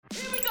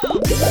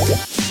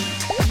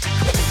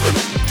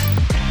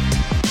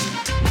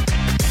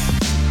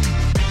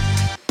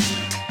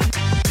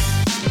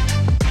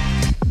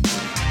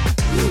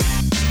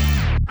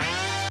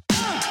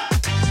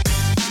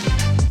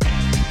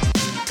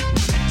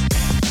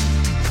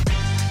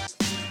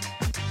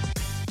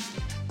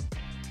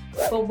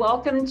Well,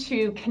 welcome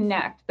to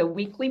Connect, the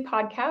weekly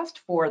podcast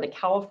for the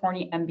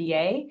California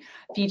MBA,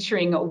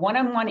 featuring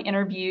one-on-one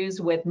interviews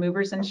with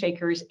movers and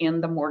shakers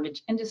in the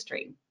mortgage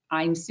industry.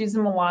 I'm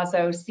Susan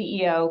Milazzo,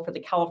 CEO for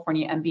the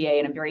California MBA,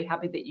 and I'm very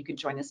happy that you could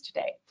join us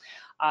today.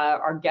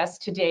 Our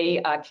guests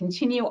today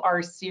continue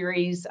our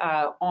series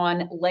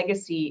on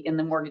legacy in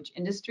the mortgage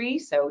industry,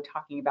 so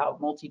talking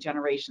about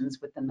multi-generations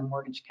within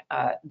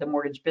the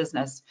mortgage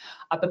business.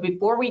 But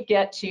before we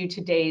get to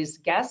today's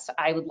guests,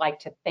 I would like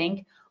to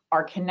thank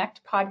our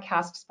Connect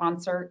podcast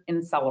sponsor,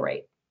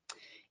 Insellerate.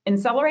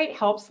 Insellerate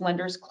helps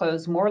lenders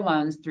close more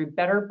loans through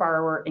better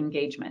borrower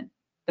engagement,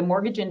 the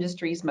mortgage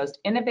industry's most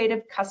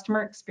innovative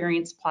customer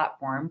experience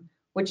platform,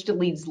 which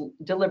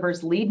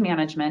delivers lead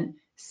management,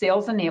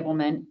 sales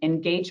enablement,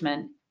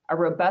 engagement, a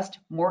robust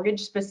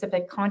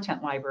mortgage-specific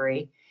content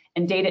library,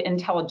 and data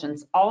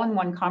intelligence, all in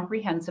one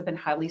comprehensive and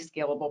highly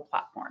scalable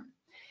platform.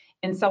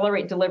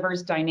 Insellerate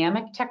delivers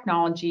dynamic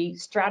technology,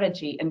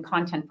 strategy, and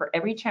content for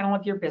every channel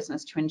of your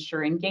business to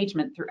ensure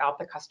engagement throughout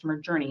the customer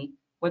journey,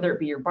 whether it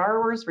be your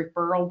borrowers,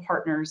 referral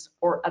partners,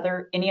 or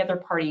any other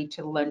party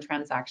to the loan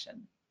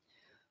transaction.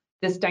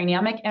 This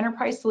dynamic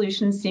enterprise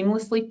solution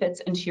seamlessly fits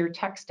into your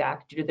tech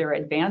stack due to their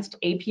advanced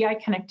API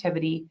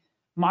connectivity,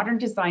 modern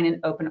design, and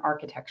open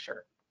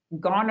architecture.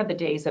 Gone are the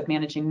days of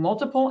managing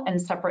multiple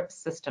and separate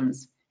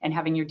systems and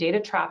having your data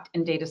trapped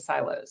in data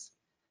silos.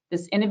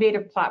 This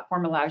innovative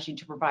platform allows you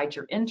to provide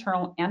your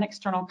internal and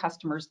external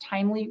customers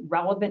timely,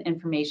 relevant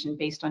information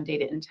based on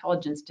data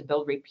intelligence to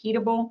build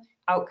repeatable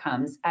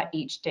outcomes at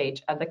each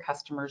stage of the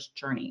customer's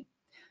journey.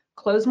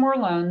 Close more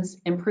loans,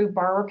 improve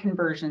borrower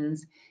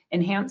conversions,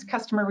 enhance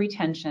customer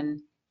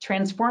retention,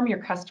 transform your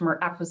customer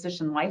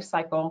acquisition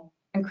lifecycle,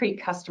 and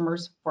create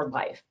customers for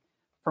life.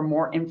 For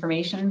more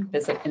information,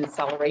 visit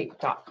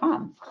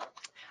insellerate.com.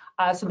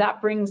 So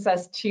that brings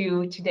us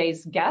to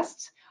today's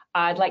guests.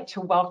 I'd like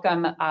to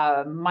welcome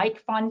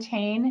Mike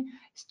Fontaine,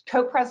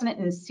 Co-President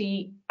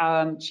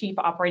and Chief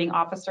Operating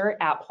Officer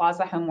at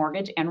Plaza Home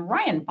Mortgage, and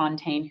Ryan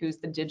Fontaine, who's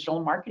the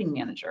Digital Marketing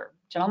Manager.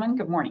 Gentlemen,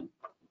 good morning.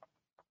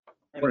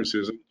 Good morning,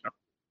 Susan.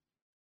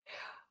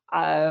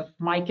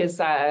 Mike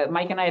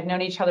and I have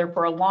known each other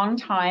for a long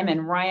time,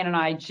 and Ryan and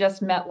I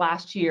just met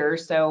last year,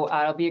 so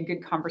it'll be a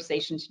good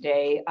conversation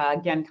today.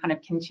 Again, kind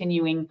of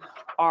continuing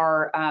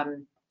our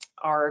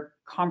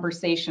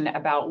conversation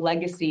about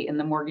legacy in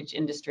the mortgage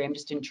industry. I'm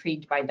just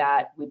intrigued by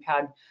that. We've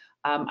had,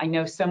 I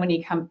know so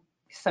many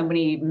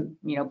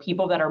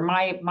people that are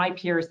my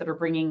peers that are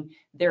bringing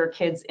their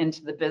kids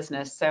into the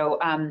business. So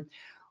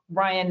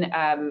Ryan,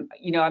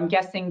 I'm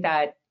guessing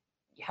that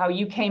how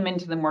you came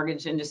into the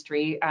mortgage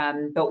industry,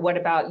 but what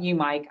about you,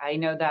 Mike? I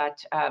know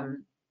that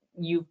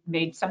you've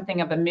made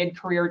something of a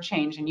mid-career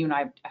change, and you and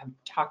I have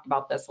talked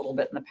about this a little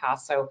bit in the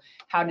past. So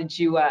how did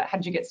you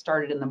get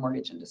started in the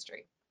mortgage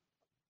industry?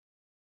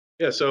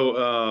 Yeah,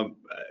 so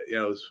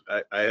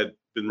I had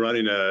been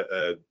running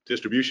a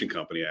distribution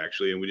company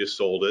actually, and we just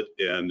sold it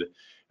and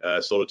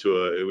sold it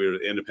to we were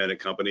an independent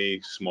company,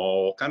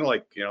 small, kind of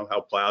like how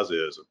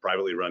Plaza is, a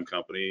privately run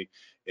company,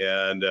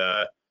 and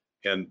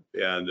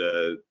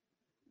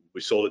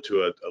we sold it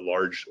to a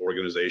large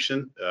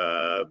organization,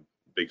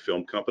 big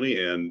film company,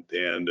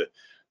 and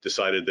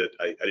decided that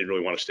I didn't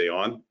really want to stay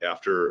on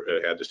after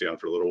I had to stay on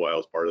for a little while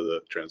as part of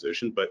the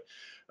transition, but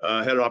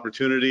had an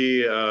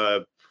opportunity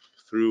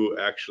through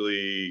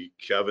actually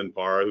Kevin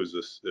Parr, who's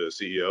the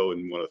CEO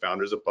and one of the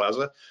founders of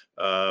Plaza,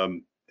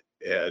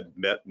 had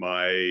met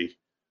my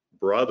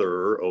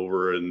brother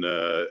over in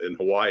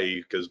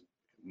Hawaii, because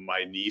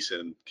my niece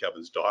and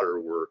Kevin's daughter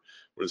were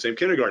in the same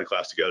kindergarten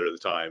class together at the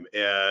time.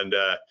 And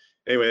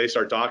anyway, they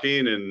started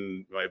talking,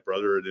 and my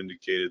brother had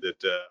indicated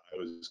that I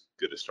was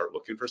going to start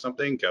looking for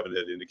something. Kevin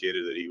had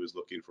indicated that he was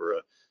looking for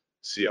a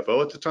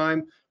CFO at the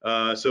time.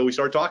 So we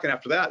started talking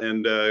after that,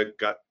 and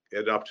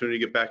had an opportunity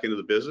to get back into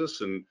the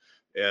business. And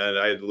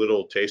I had a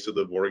little taste of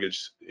the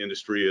mortgage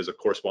industry as a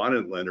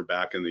correspondent lender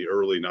back in the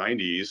early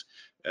 90s,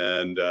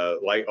 and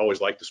always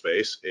liked the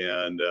space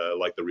and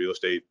liked the real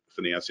estate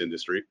finance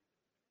industry.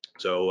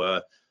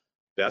 So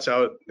that's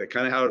how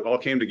it all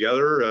came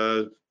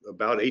together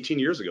about 18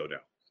 years ago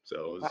now.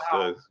 So it's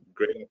a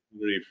great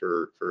opportunity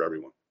for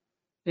everyone.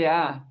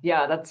 Yeah,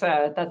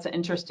 that's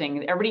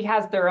interesting. Everybody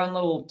has their own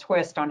little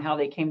twist on how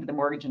they came to the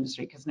mortgage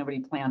industry, because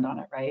nobody planned on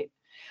it, right?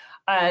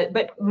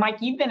 But Mike,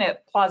 you've been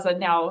at Plaza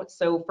now,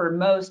 so for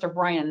most of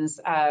Ryan's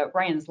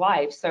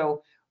life.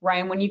 So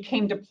Ryan, when you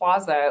came to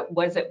Plaza,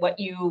 was it what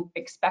you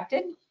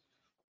expected?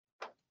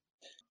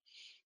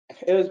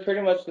 It was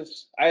pretty much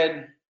this. I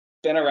had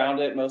been around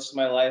it most of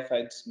my life.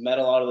 I'd met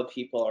a lot of the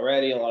people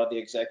already, a lot of the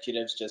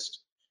executives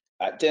just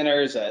at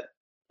dinners,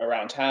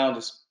 around town,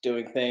 just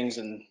doing things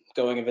and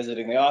going and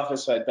visiting the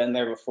office. So I'd been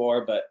there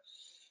before, but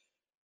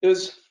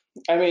it's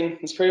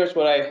pretty much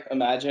what I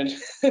imagined.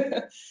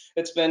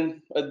 It's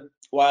been a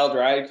wild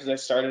ride, because I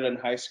started in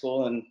high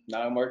school and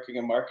now I'm working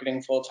in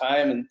marketing full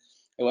time, and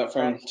it went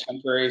from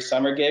temporary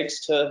summer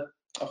gigs to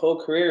a whole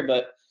career.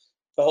 But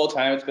the whole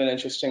time it's been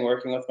interesting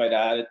working with my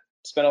dad.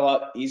 It's been a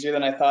lot easier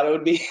than I thought it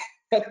would be.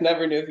 I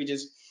never knew if he'd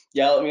just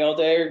yell at me all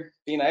day or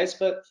be nice,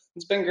 but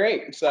it's been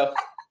great. So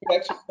we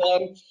actually feel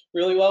on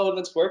really well when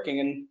it's working,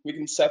 and we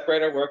can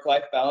separate our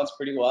work-life balance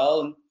pretty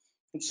well, and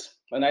it's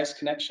a nice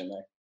connection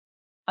there.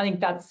 I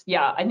think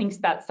I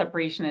think that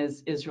separation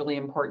is really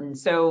important.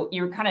 So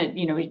you're kind of,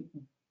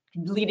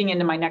 leading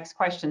into my next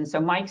question.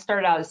 So Mike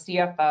started out as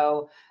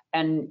CFO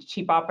and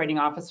Chief Operating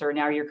Officer.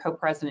 Now you're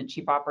co-president,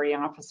 Chief Operating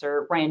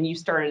Officer. Ryan, you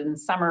started in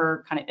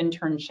summer kind of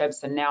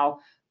internships and now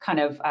kind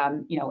of,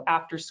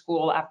 after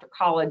school, after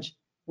college,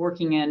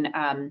 working in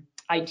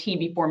IT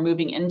before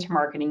moving into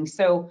marketing.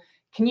 So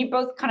can you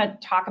both kind of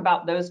talk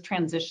about those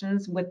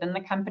transitions within the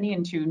company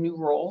into new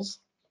roles?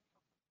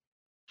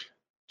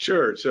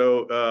 Sure.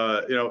 So,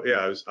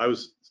 I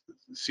was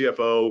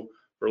CFO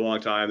for a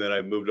long time. Then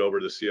I moved over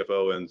to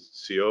CFO and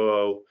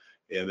COO,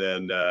 and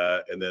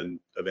then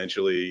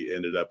eventually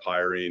ended up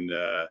hiring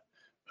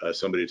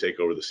somebody to take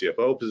over the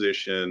CFO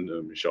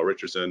position, Michelle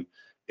Richardson,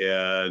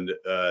 and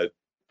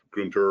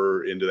groomed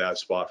her into that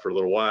spot for a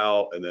little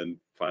while, and then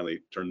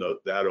finally turned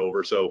that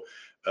over. So,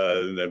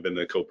 and I've been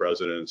the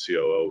co-president and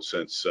COO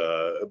since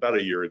about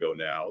a year ago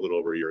now, a little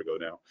over a year ago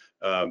now.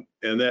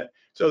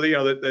 So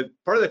that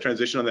part of that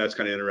transition on that's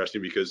kind of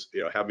interesting because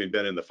having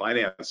been in the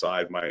finance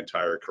side my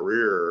entire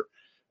career,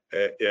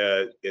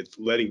 it's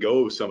letting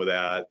go of some of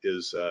that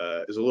is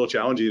a little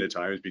challenging at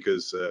times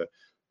because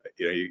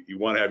you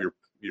want to have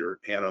your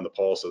hand on the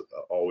pulse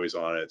always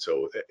on it.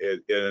 So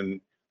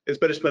it's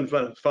been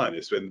fun.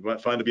 It's been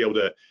fun to be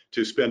able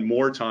to spend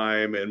more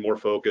time and more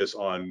focus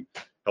on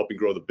helping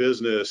grow the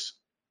business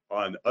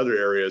on other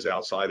areas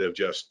outside of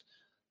just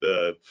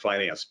the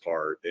finance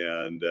part,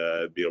 and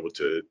be able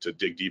to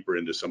dig deeper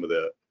into some of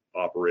the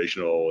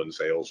operational and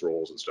sales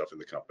roles and stuff in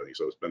the company.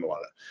 So it's been a lot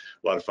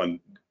of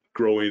fun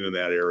growing in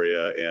that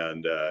area,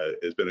 and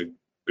it's been a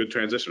good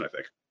transition, I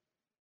think.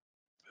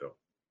 So,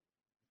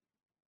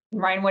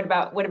 Ryan, what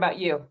about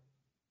you?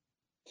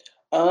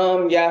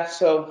 Yeah,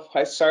 so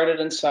I started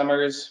in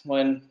summers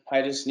when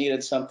I just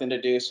needed something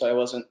to do so I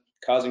wasn't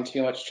causing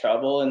too much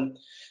trouble, and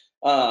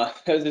I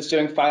was just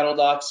doing final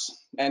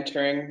docs,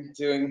 entering,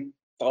 doing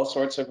all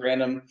sorts of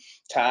random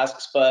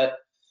tasks. But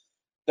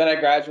then I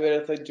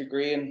graduated with a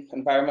degree in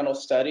environmental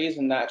studies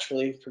and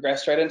naturally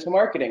progressed right into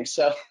marketing.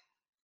 So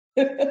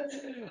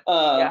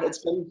it's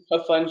been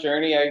a fun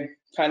journey. I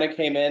kind of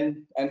came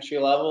in entry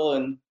level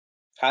and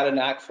had a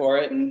knack for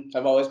it, and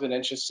I've always been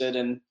interested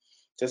in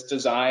just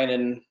design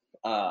and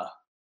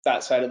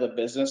that side of the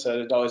business.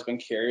 I've always been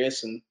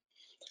curious, and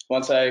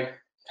once I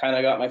kind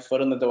of got my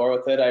foot in the door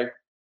with it, I've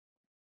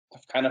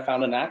kind of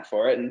found a knack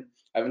for it, and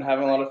I've been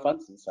having a lot of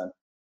fun since then.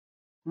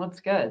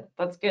 That's good.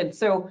 That's good.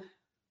 So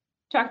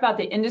talk about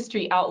the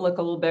industry outlook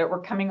a little bit.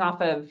 We're coming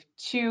off of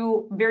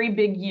 2 very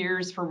big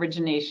years for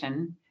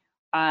origination.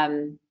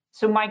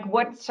 So Mike,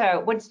 what's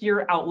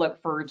your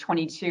outlook for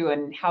 22,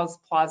 and how's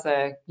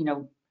Plaza,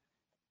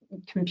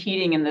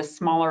 competing in this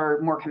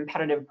smaller, more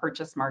competitive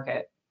purchase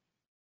market?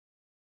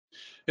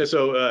 Yeah,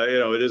 so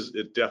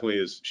it definitely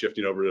is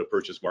shifting over to the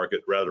purchase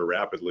market rather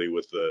rapidly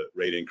with the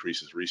rate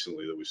increases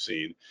recently that we've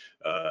seen.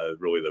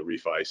 Really, the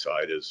refi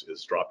side is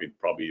dropping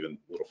probably even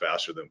a little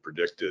faster than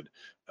predicted,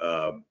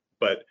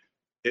 but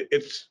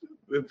it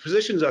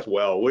positions us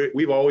well.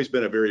 We've always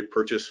been a very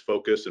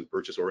purchase-focused and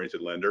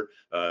purchase-oriented lender.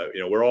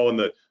 We're all in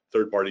the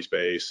third-party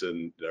space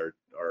and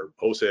our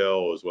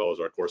wholesale as well as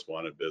our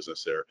correspondent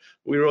business there.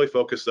 We really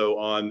focus though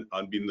on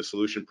being the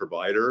solution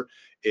provider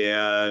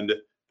and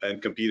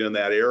compete in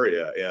that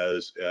area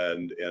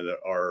and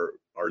are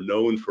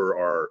known for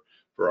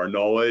our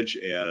knowledge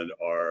and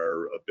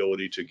our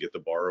ability to get the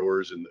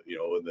borrowers and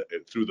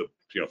through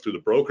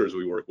the brokers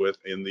we work with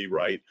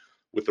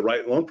with the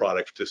right loan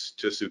product to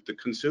suit the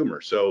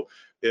consumer. So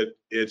it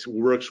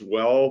works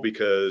well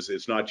because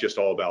it's not just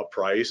all about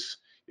price.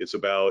 It's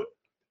about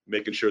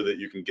making sure that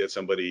you can get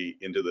somebody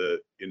into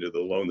the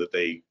loan that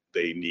they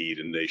need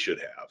and they should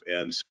have.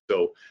 And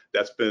so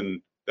we've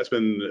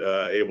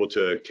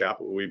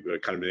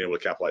kind of been able to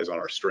capitalize on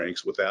our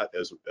strengths with that.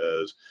 As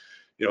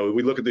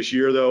we look at this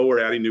year though,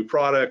 we're adding new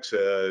products,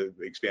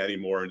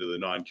 expanding more into the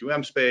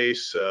non-QM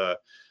space,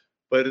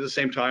 but at the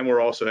same time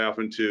we're also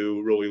having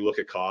to really look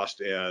at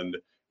cost and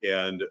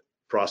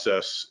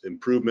process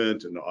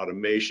improvement and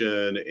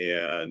automation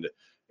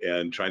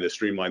and trying to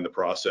streamline the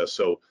process.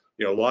 So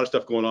a lot of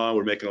stuff going on.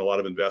 We're making a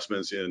lot of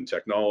investments in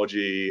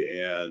technology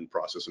and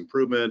process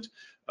improvement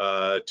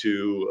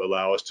to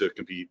allow us to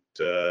compete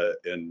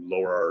and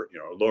lower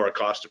our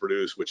cost to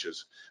produce, which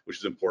is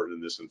important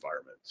in this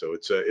environment. So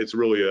it's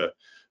really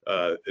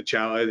a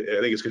challenge.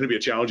 I think it's going to be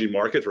a challenging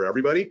market for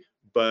everybody,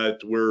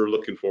 but we're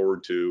looking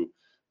forward to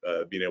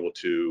being able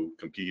to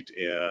compete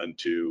and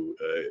to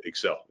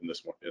excel in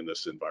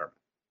this environment.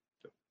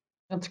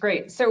 That's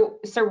great. So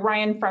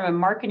Ryan, from a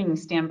marketing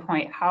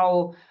standpoint,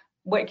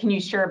 what can you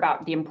share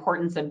about the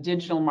importance of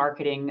digital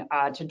marketing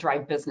to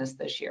drive business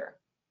this year?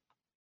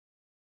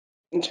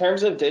 In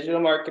terms of digital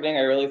marketing,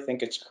 I really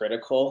think it's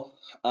critical.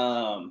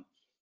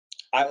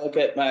 I look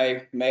at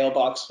my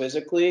mailbox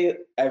physically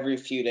every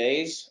few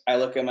days. I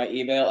look at my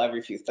email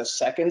every few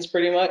seconds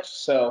pretty much.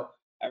 So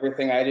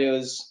everything I do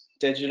is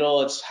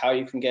digital. It's how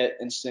you can get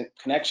instant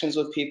connections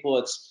with people.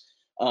 It's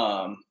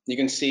You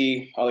can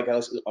see, like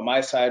on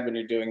my side, when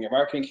you're doing your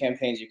marketing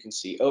campaigns, you can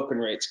see open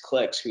rates,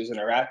 clicks, who's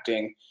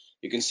interacting.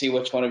 You can see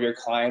which one of your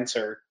clients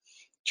are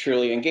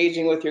truly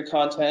engaging with your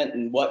content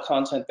and what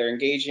content they're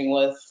engaging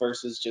with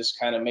versus just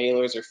kind of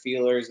mailers or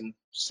feelers and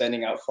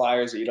sending out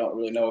flyers that you don't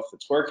really know if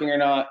it's working or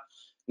not.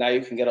 Now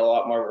you can get a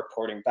lot more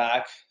reporting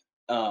back.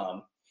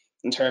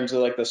 In terms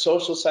of like the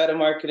social side of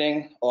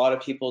marketing, a lot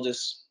of people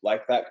just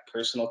like that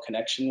personal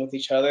connection with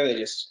each other. They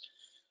just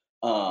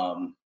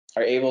are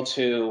able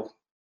to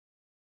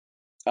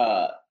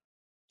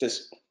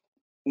just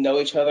know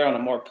each other on a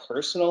more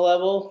personal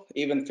level.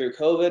 Even through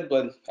COVID,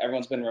 when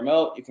everyone's been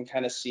remote, you can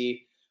kind of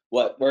see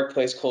what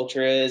workplace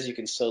culture is. You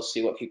can still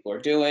see what people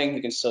are doing.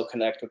 You can still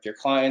connect with your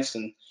clients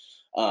and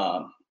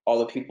all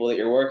the people that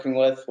you're working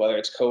with, whether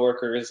it's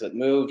coworkers that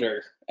moved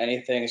or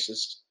anything. It's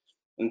just,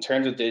 in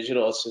terms of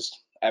digital, it's just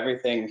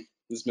everything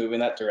is moving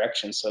that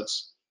direction. So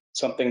it's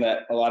something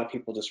that a lot of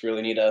people just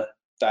really need to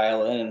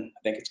dial in, and I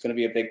think it's going to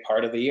be a big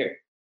part of the year.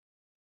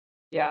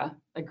 Yeah,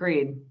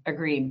 agreed.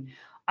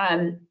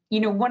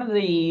 One of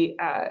the,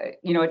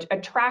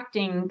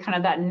 attracting kind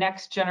of that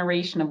next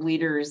generation of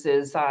leaders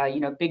is,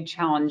 a big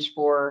challenge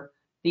for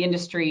the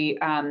industry.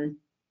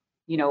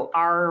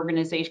 Our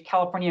organization,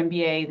 California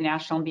MBA, the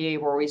National MBA,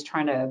 we're always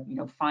trying to,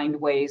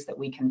 find ways that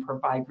we can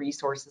provide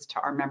resources to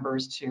our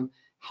members to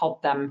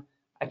help them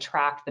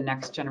attract the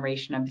next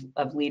generation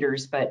of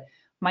leaders. But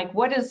Mike,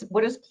 what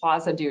does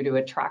Plaza do to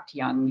attract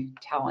young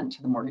talent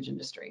to the mortgage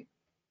industry?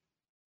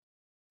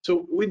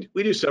 So we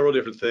do several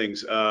different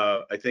things.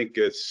 I think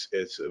it's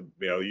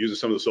using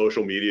some of the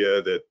social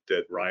media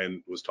that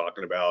Ryan was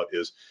talking about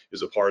is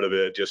a part of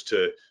it, just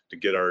to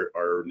get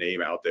our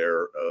name out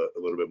there a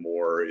little bit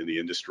more in the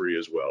industry,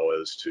 as well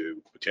as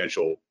to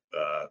potential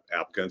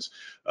applicants,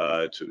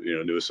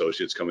 to new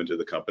associates coming to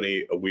the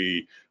company.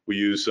 We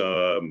use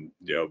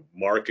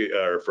market,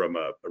 or from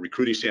a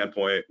recruiting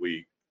standpoint,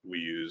 we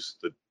use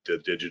the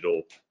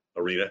digital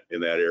arena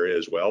in that area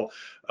as well.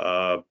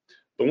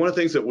 But one of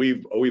the things that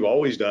we've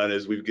always done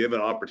is we've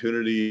given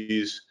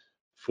opportunities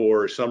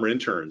for summer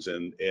interns,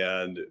 and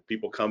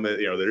people come in,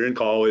 they're in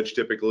college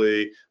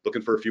typically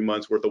looking for a few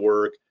months worth of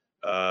work.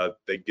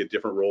 They get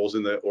different roles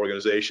in the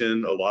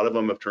organization. A lot of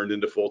them have turned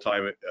into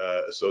full-time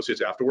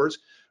associates afterwards.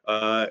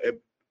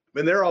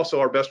 And they're also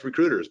our best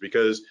recruiters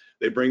because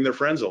they bring their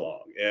friends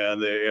along,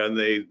 and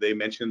they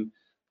mention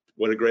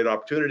what a great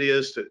opportunity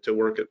is to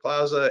work at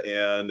Plaza,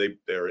 and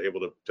they're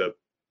able to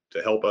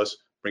help us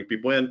bring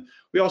people in.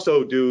 We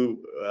also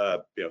do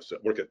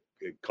work at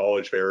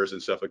college fairs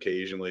and stuff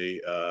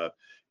occasionally,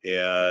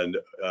 and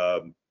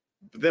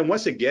then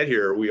once they get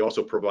here, we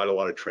also provide a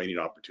lot of training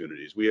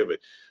opportunities. We have a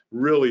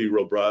really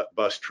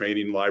robust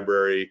training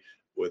library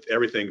with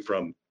everything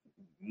from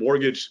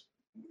mortgage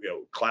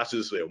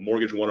classes,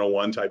 mortgage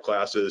 101 type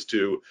classes,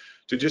 to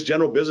just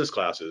general business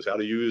classes, how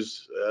to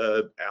use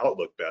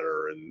Outlook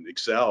better and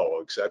Excel,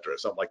 etc.,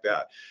 something like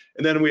that.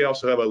 And then we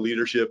also have a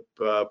leadership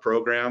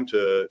program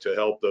to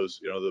help those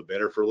the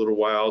been for a little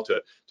while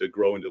to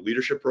grow into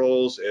leadership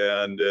roles,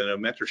 and a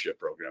mentorship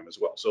program as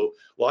well. So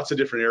lots of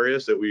different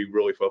areas that we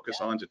really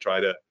focus on to try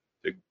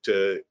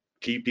to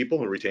keep people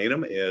and retain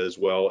them, as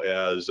well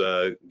as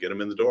get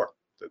them in the door.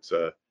 I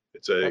think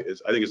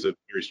it's a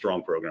very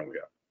strong program we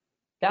have.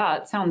 Yeah,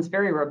 it sounds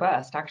very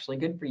robust. Actually,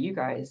 good for you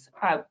guys.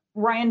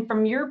 Ryan,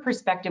 from your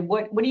perspective,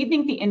 what do you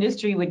think the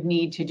industry would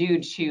need to do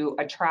to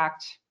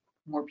attract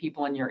more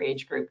people in your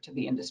age group to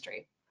the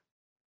industry?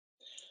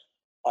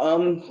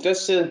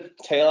 Just to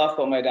tail off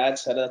what my dad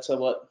said, that's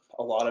what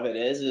a lot of it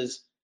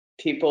is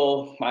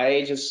people my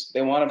age,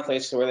 they want a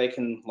place where they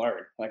can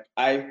learn. Like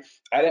I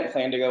didn't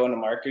plan to go into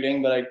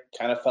marketing, but I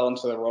kind of fell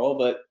into the role,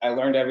 but I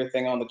learned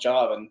everything on the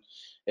job, and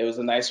it was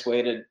a nice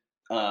way to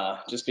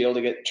just be able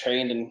to get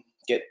trained and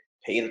get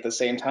paid at the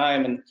same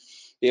time, and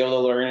be able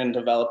to learn and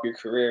develop your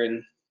career.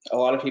 And a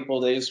lot of people,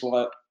 they just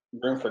want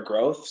room for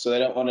growth, so they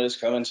don't want to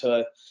just go into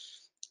a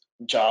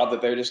job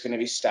that they're just going to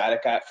be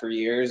static at for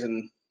years,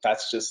 and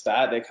that's just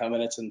that. They come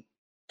in,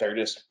 they're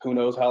just, who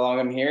knows how long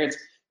I'm here. If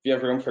you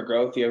have room for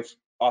growth, you have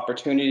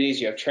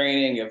opportunities, you have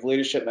training, you have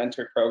leadership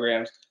mentor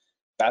programs.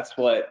 That's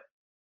what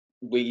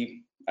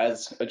we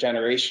as a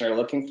generation are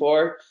looking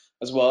for,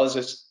 as well as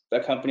just a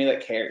company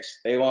that cares.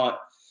 We want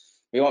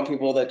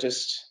people that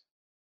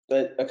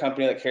a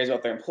company that cares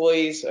about their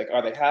employees. Like,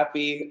 are they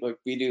happy? Like,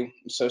 we do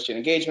associate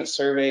engagement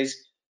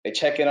surveys. They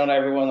check in on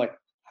everyone, like,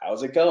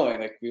 how's it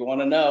going? Like, we want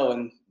to know,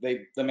 and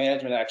the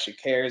management actually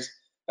cares.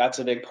 That's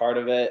a big part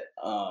of it.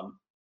 And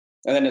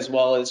then, as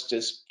well as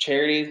just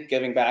charity,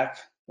 giving back.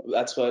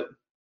 That's what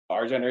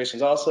our generation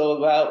is also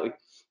about.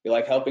 We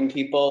like helping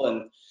people,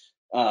 and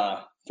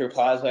through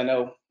Plaza, I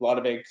know a lot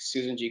of big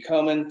Susan G.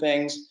 Komen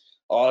things.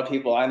 A lot of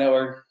people I know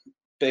are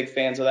big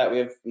fans of that. We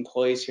have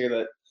employees here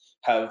that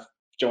have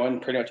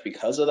joined pretty much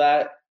because of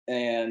that,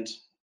 and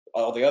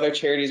all the other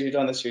charities we've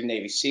done this year,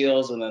 Navy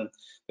SEALs, and then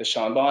the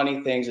Sean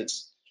Bonney things.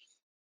 It's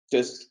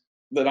just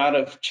the amount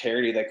of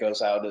charity that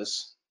goes out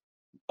is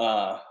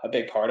a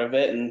big part of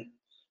it, and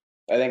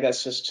I think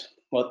that's just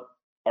what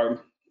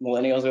our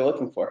millennials are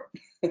looking for.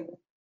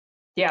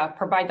 Yeah,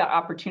 provide that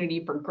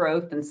opportunity for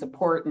growth and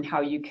support, and how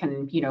you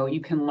can,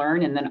 you can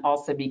learn and then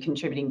also be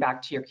contributing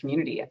back to your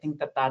community. I think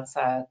that that's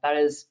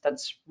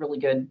really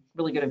good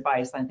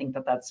advice. I think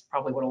that that's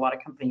probably what a lot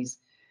of companies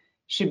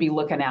should be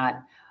looking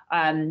at.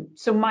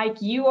 So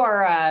Mike, you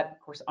are, of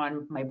course,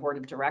 on my board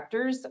of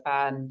directors.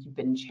 You've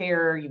been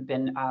chair, you've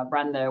been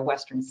run the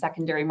Western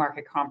Secondary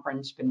Market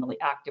Conference, you've been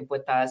really active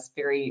with us,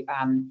 very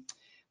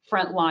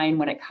frontline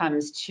when it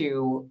comes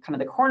to kind of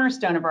the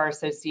cornerstone of our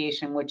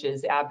association, which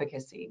is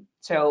advocacy.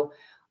 So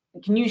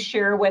can you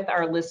share with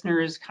our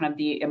listeners kind of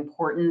the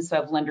importance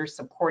of lenders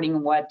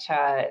supporting what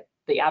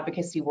the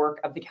advocacy work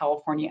of the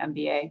California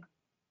MBA?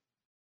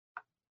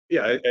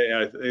 Yeah,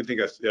 I think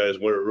that's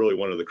really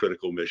one of the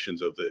critical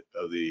missions of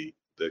the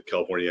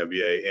California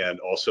MBA, and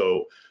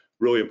also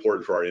really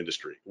important for our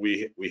industry.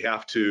 We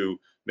have to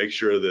make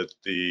sure that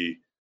the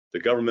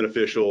government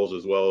officials,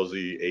 as well as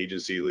the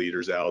agency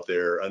leaders out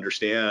there,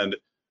 understand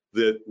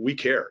that we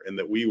care and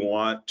that we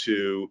want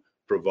to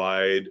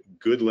provide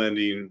good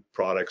lending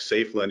products,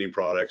 safe lending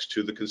products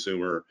to the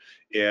consumer,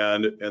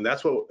 and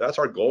that's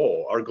our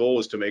goal. Our goal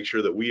is to make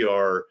sure that we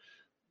are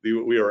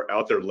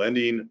out there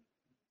lending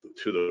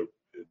to the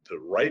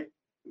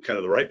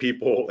right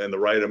people and the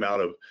right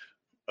amount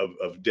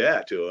of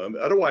debt to them.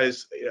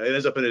 Otherwise, it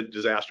ends up in a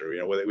disaster.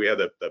 We had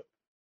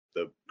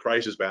the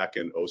crisis back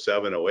in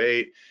 07,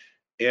 08.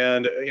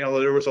 And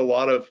there was a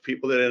lot of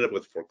people that ended up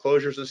with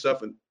foreclosures and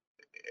stuff. And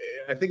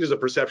I think there's a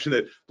perception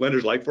that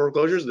lenders like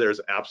foreclosures.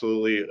 There's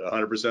absolutely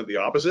 100% the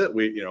opposite.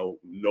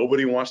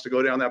 Nobody wants to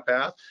go down that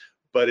path,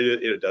 but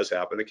it does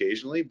happen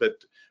occasionally. But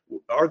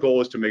our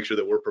goal is to make sure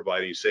that we're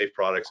providing safe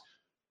products.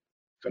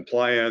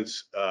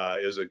 Compliance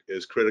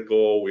is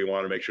critical. We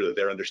want to make sure that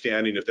they're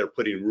understanding, if they're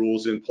putting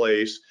rules in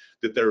place,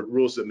 that they're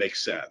rules that make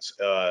sense,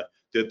 that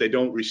they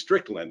don't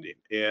restrict lending.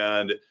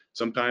 And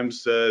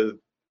sometimes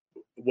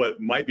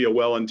what might be a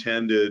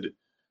well-intended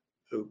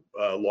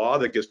law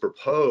that gets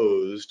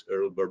proposed,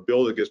 or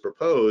bill that gets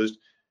proposed,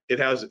 it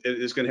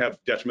is going to have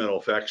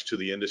detrimental effects to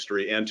the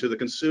industry and to the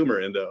consumer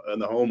and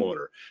the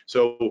homeowner.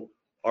 So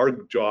our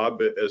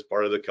job as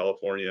part of the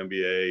California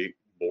MBA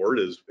board,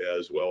 as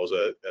well as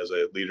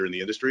a leader in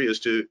the industry,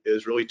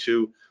 is really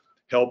to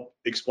help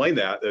explain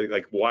that,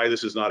 like, why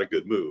this is not a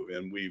good move.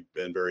 And we've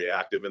been very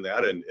active in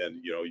that. And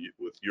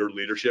with your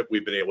leadership,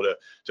 we've been able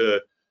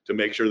to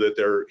make sure that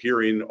they're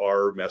hearing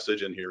our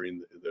message and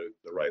hearing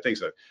the right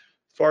things. As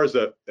far as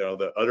the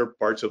other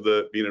parts of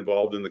being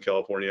involved in the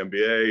California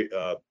MBA,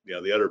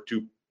 the other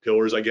two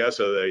pillars, I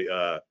guess, are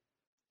the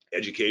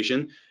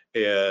education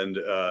and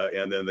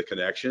then the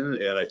connection.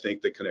 And I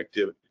think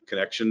the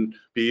connection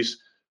piece,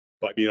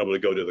 by being able to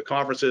go to the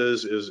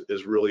conferences,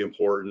 is really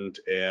important,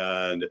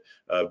 and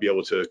be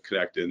able to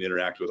connect and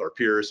interact with our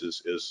peers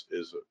is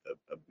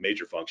a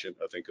major function,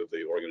 I think, of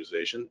the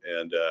organization,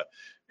 and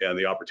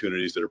the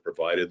opportunities that are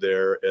provided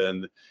there.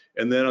 And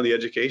then on the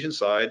education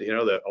side,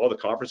 all the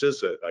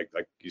conferences,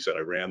 like you said,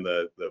 I ran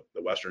the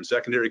Western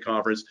Secondary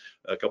Conference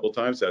a couple of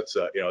times. That's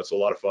it's a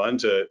lot of fun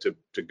to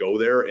go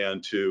there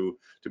and to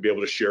be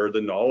able to share the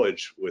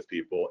knowledge with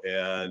people,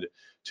 and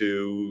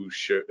to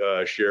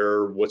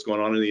share what's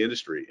going on in the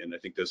industry. And I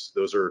think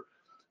those are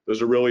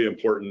really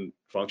important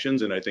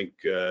functions, and I think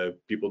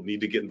people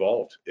need to get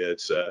involved.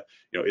 It's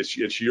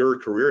it's your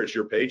career, it's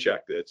your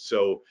paycheck.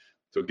 So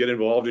get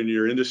involved in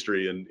your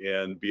industry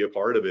and be a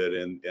part of it.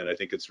 And I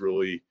think it's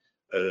really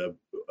a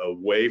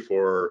way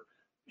for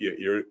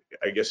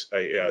I guess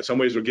some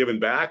ways we're giving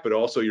back, but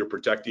also you're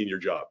protecting your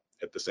job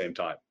at the same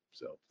time.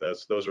 So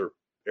those are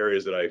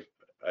areas that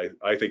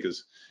I think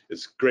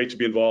it's great to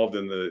be involved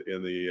in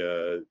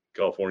the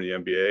California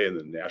MBA and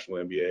the National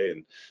MBA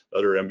and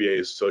other MBA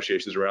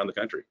associations around the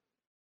country.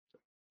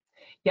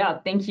 Yeah,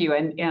 thank you.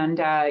 And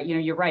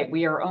you're right.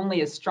 We are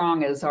only as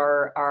strong as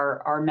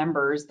our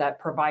members that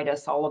provide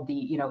us all of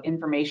the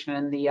information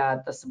and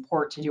the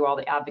support to do all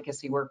the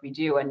advocacy work we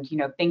do. And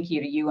thank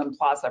you to you and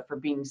Plaza for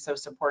being so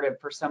supportive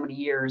for so many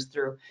years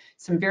through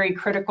some very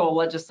critical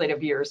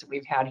legislative years that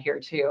we've had here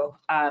too.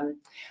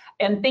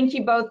 And thank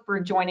you both for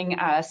joining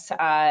us.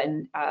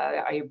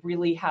 I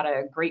really had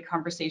a great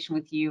conversation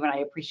with you, and I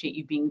appreciate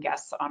you being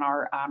guests on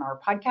our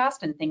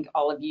podcast. And thank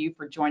all of you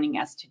for joining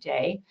us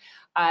today.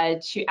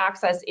 To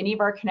access any of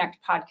our Connect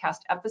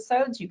podcast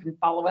episodes, you can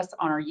follow us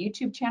on our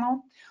YouTube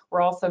channel.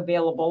 We're also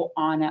available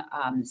on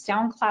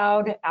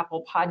SoundCloud,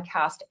 Apple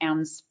Podcast, and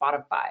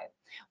Spotify.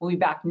 We'll be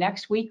back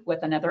next week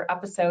with another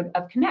episode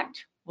of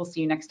Connect. We'll see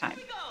you next time.